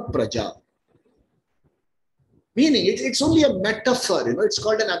of the Praja. Meaning, it's only a metaphor, it's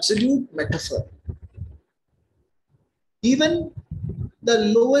called an absolute metaphor. Even the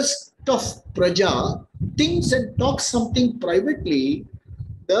lowest of Praja thinks and talks something privately,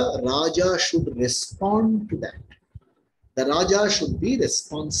 the Raja should respond to that. The Raja should be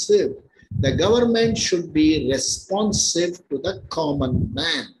responsive. The government should be responsive to the common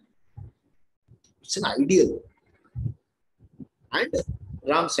man. It's an ideal. And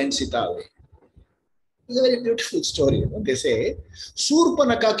Ram sent Sita away. It's a very beautiful story. They say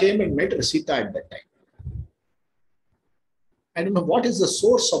Surpanaka came and met Sita at that time. I don't know what is the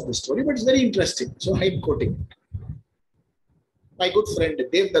source of the story, but it's very interesting. So I'm quoting it. My good friend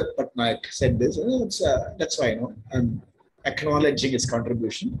Devdutt Patnaik said this. That's why I'm acknowledging his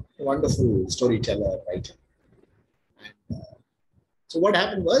contribution. A wonderful storyteller, right? And, so what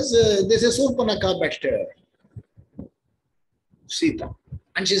happened was, they say Surpanaka met Sita.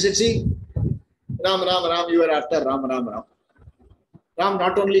 And she said, see, Ram, you are after Ram. Ram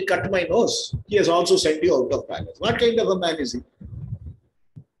not only cut my nose, he has also sent you out of palace. What kind of a man is he?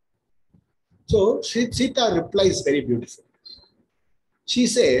 So Sita replies very beautifully. She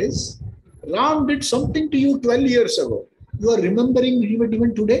says, Ram did something to you 12 years ago. You are remembering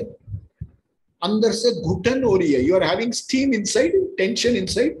even today? Andar se ghutan ho rahi hai. You are having steam inside, tension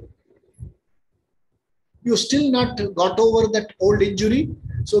inside. You still not got over that old injury.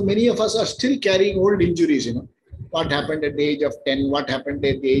 So many of us are still carrying old injuries, What happened at the age of 10, what happened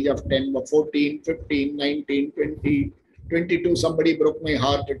at the age of 10, 14, 15, 19, 20, 22, somebody broke my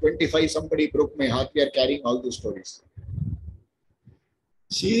heart, 25, somebody broke my heart. We are carrying all those stories.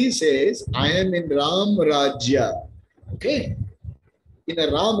 She says, I am in Ram Rajya. Okay. In a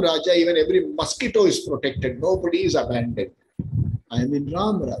Ram Rajya, even every mosquito is protected. Nobody is abandoned. I am in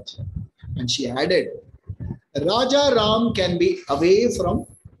Ram Rajya. And she added, Raja Ram can be away from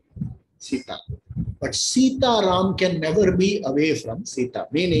Sita. But Sita Ram can never be away from Sita.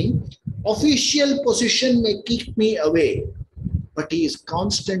 Meaning, official position may keep me away. But he is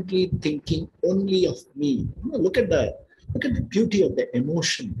constantly thinking only of me. Look at the beauty of the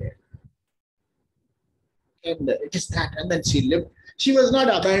emotion there. And it is that. And then she lived. She was not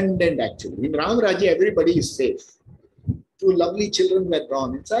abandoned actually. In Ram Rajya, everybody is safe. Two lovely children were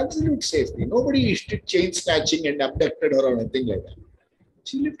born. It's absolute safety. Nobody did chain snatching and abducted her or anything like that.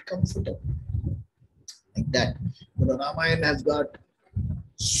 She lived comfortably. Like that. Ramayan has got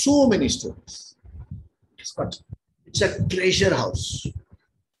so many stories. It's a treasure house.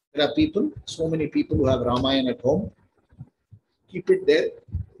 There are people, so many people who have Ramayan at home. Keep it there,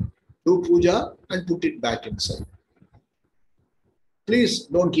 do puja and put it back inside. Please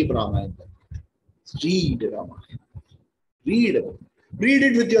don't keep Ramayan there. Read Ramayan. Read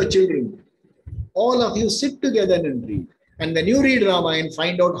it with your children. All of you sit together and read. And when you read Ramayan,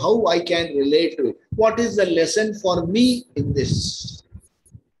 find out how I can relate to it. What is the lesson for me in this?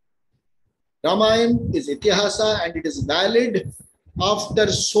 Ramayan is Itihasa and it is valid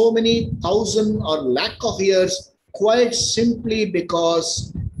after so many thousand or lakh of years, quite simply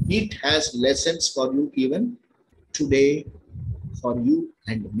because it has lessons for you even today for you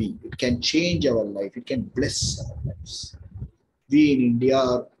and me. It can change our life. It can bless our lives. We in India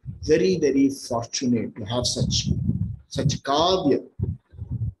are very, very fortunate to have such kavya.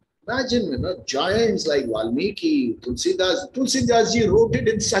 Imagine, giants like Valmiki, Tulsidas. Tulsidas ji wrote it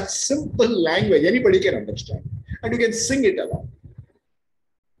in such simple language. Anybody can understand. And you can sing it along.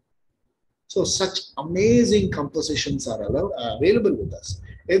 So such amazing compositions are available with us.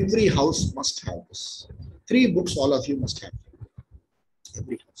 Every house must have this. 3 books all of you must have.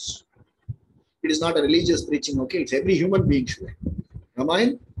 Every house. It is not a religious preaching, okay? It's every human being should have.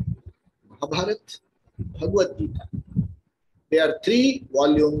 Ramayan, Mahabharat, Bhagavad Gita. They are 3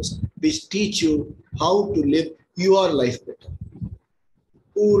 volumes which teach you how to live your life better.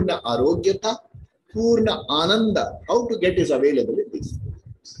 Purna Arogyata, Purna Ananda. How to get is available in these 3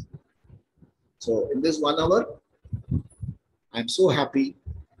 books. So in this 1 hour, I'm so happy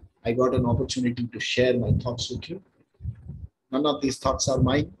I got an opportunity to share my thoughts with you. None of these thoughts are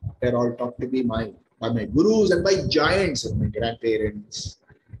mine. They're all taught to me by my gurus and by giants, and my grandparents,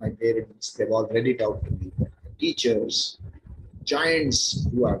 my parents. They've all read it out to me. Teachers, giants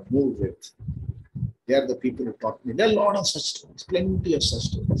who I've moved with. They are the people who taught me. There are a lot of such stories, plenty of such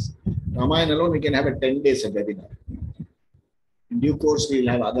stories. Ramayan alone, we can have a 10 days of webinar. In due course, we'll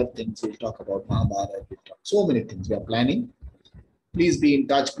have other things. We'll talk about Mahabharat. We'll talk so many things we are planning. Please be in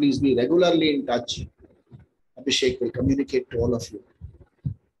touch. Please be regularly in touch. Abhishek will communicate to all of you.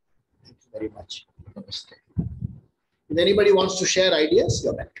 Thank you very much. Namaste. If anybody wants to share ideas,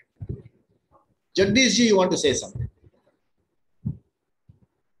 you're back. Jagdish ji, you want to say something?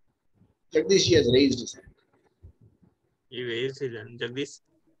 Jagdish ji has raised his hand. He raised his hand. Jagdish.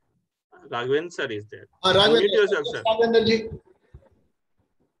 Raghavendra sir is there. Raghavendra, unmute yourself, sir. Raghavendra ji.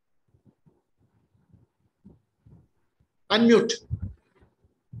 Unmute.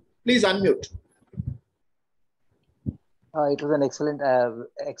 Please unmute. It was an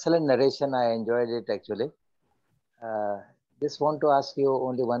excellent narration. I enjoyed it actually. Just want to ask you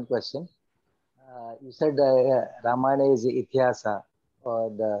only one question. You said Ramayana is Ityasa,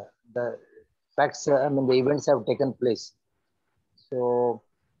 or the facts. I mean, the events have taken place. So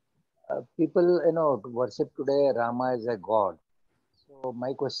people, worship today Rama as a god. So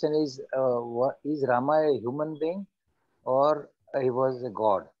my question is Rama a human being, or he was a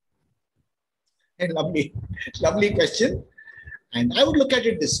god? Lovely, lovely question. And I would look at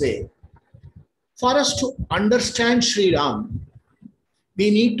it this way. For us to understand Sri Ram,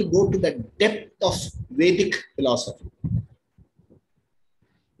 we need to go to the depth of Vedic philosophy.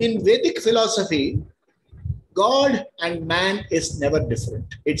 In Vedic philosophy, God and man is never different.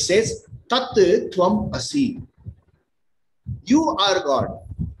 It says, Tat Tvam Asi. You are God.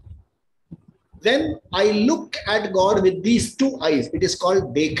 When I look at God with these 2 eyes, it is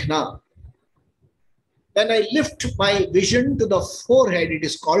called Dekhna. When I lift my vision to the forehead, it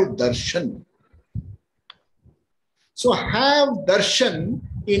is called darshan. So have darshan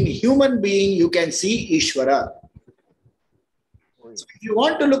in human being, you can see Ishvara. So if you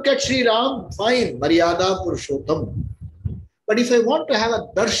want to look at Sri Ram, fine, Maryada Purushottam. But if I want to have a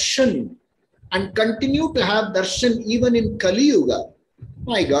darshan and continue to have darshan even in Kali Yuga,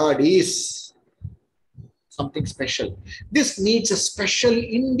 my God, is something special. This needs a special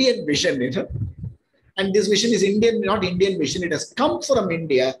Indian vision, And this vision is Indian, not Indian vision. It has come from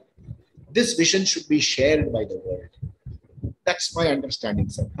India. This vision should be shared by the world. That's my understanding,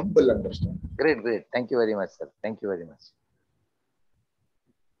 sir. Humble understanding. Great, great. Thank you very much, sir. Thank you very much.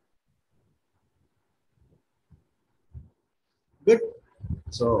 Good.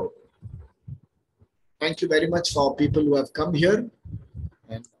 So, thank you very much for people who have come here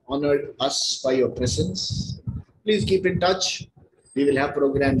and honored us by your presence. Please keep in touch. We will have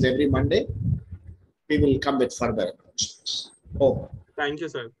programs every Monday. We will come with further announcements. Thank you,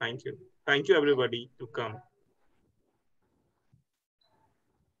 sir. Thank you. Thank you, everybody, to come.